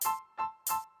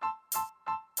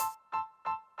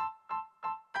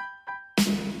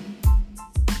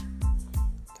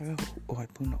大家好，我係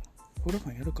潘樂。好多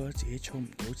朋友都覺得自己儲唔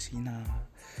到錢啲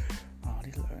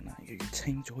糧越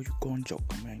清咗越乾濁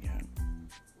咁樣。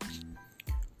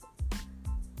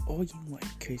我認為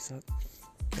其實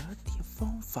有一啲嘅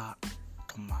方法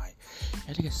同埋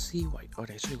有啲嘅思維，我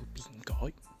哋需要變改。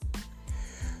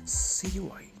思維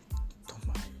同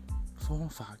埋方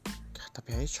法，特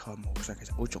別喺財務上其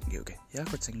實好重要嘅。有一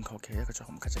個正確嘅一個財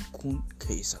務價值觀，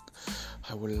其實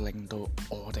係會令到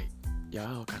我哋有一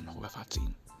個更好嘅發展。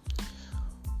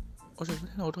我最近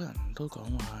聽到好多人都講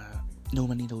話 no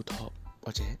money no talk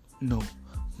或者 no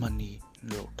money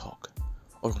no talk。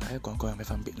我同大家講有咩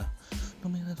分別啦。no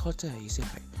money no talk 即係意思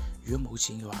係，如果冇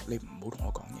錢嘅話，你唔好同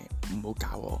我講嘢，唔好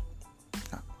搞我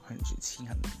向住錢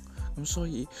行動。咁所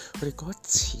以佢哋覺得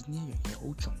錢呢一樣嘢好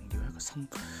重要，一個心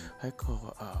係一個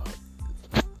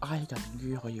挨近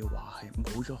於可以話係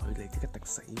冇咗佢哋一定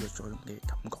死嘅作用嘅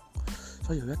感覺，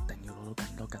所以佢一定要攞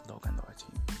到更多嘅錢。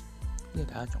呢係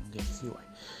第一種嘅思維。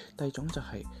第二種就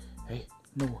係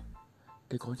no，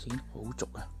 你講錢好俗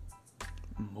啊，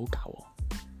唔好搞我，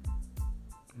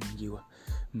唔要啊，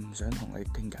唔想同你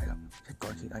傾偈啦，一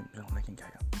講錢唔想同你傾偈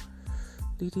啦。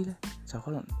呢啲咧就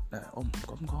可能我唔敢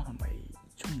講係咪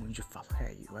充滿住佛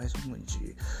氣，或者充滿住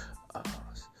已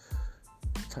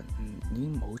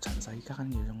經冇塵世間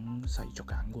嘅種世俗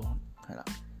眼光，係啦，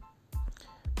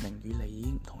名與利已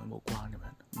經同佢冇關咁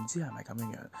樣，唔知係咪咁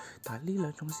樣。但係呢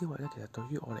兩種思維咧，其實對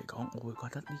於我嚟講，我會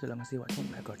覺得呢兩個思維都唔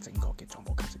係一個正確嘅財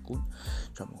務價值觀、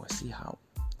財務嘅思考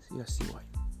呢個思維。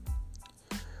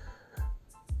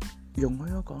容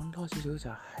許我講多少少就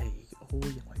係，我會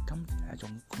認為金錢係一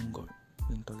種工具，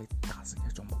令到你達成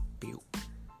一種目標。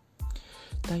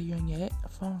第二樣嘢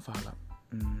方法啦，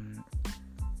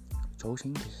儲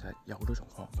錢其實有好多種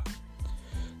方法，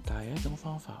但係有一種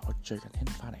方法我最近聽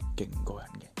翻嚟勁過癮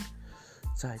嘅，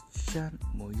就係將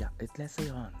每日你 let's say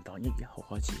可能當1月1號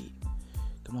開始，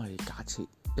咁我哋假設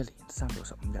一年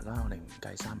365日啦，我哋唔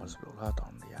計366啦，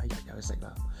當你有一日有得食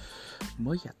啦，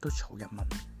每一日都儲1蚊，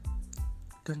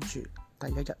跟住第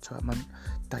一日儲1蚊，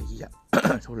第二日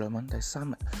儲2蚊，第3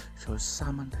日儲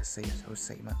3蚊，第4日儲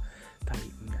4蚊，第5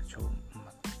日儲5蚊，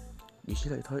如此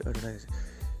類推，去到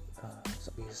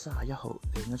12月31號，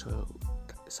你應該儲到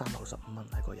365蚊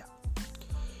喺嗰日，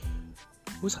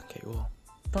好神奇喎！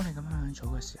當你咁樣儲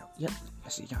嘅時候，一年嘅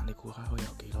時間你估下可以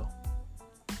有幾多？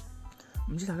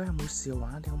唔知大家有冇試過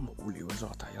玩一啲好無聊嘅數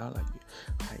學題啦？例如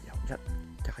係由1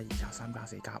加2加3加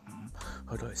4加5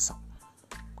去到10，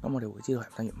咁我哋會知道係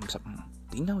等於55。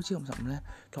點解會知道55咧？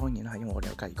當然係因為我哋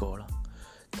有計過啦。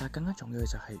但係更加重要嘅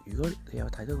就係，如果你有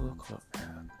睇到嗰個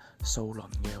數論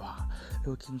嘅話，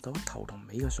你會見到頭同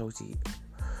尾嘅數字，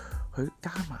佢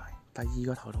加埋第二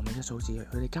個頭同尾嘅數字，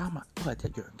佢哋加埋都係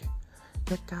一樣嘅。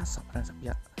1加10等於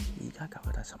11，2加9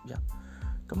等於11。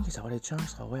咁其實我哋將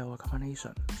所有嘅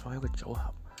combination， 所有嘅組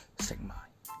合乘埋，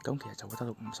咁其實就會得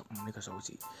到55呢個數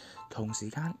字。同時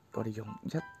間我哋用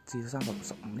1至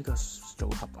365呢個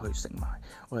組合去乘埋，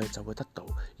我哋就會得到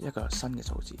一個新嘅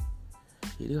數字。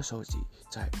而呢個數字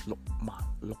就係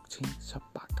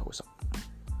66,795，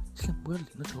即係每一年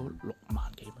都儲到6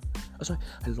萬幾蚊，所以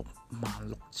係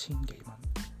66,000幾蚊，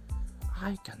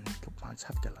挨近67,000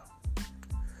㗎啦。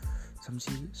甚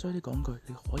至所以你講句，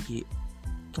你可以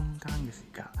中間嘅時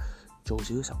間做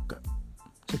少少手腳，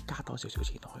即係加多少少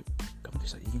錢落去，咁其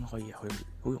實已經可以去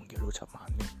好容易去到7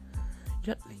萬嘅。一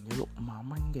年有6萬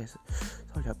蚊嘅收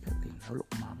入，一年有6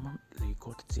萬蚊，你覺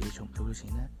得自己做唔做到錢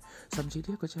呢？甚至呢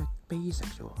一個只係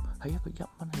basic 啫，係一個1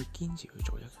蚊去堅持去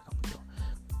做一個動作，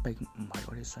並唔係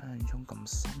我哋想象中咁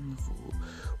辛苦，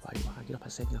或者話幾多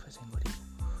percent 嗰啲。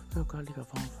所以我覺得呢個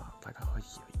方法大家可以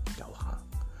去研究下，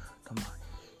同埋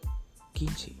堅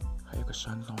持係一個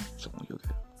相當重要嘅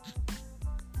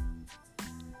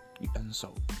因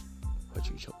素去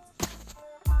儲蓄。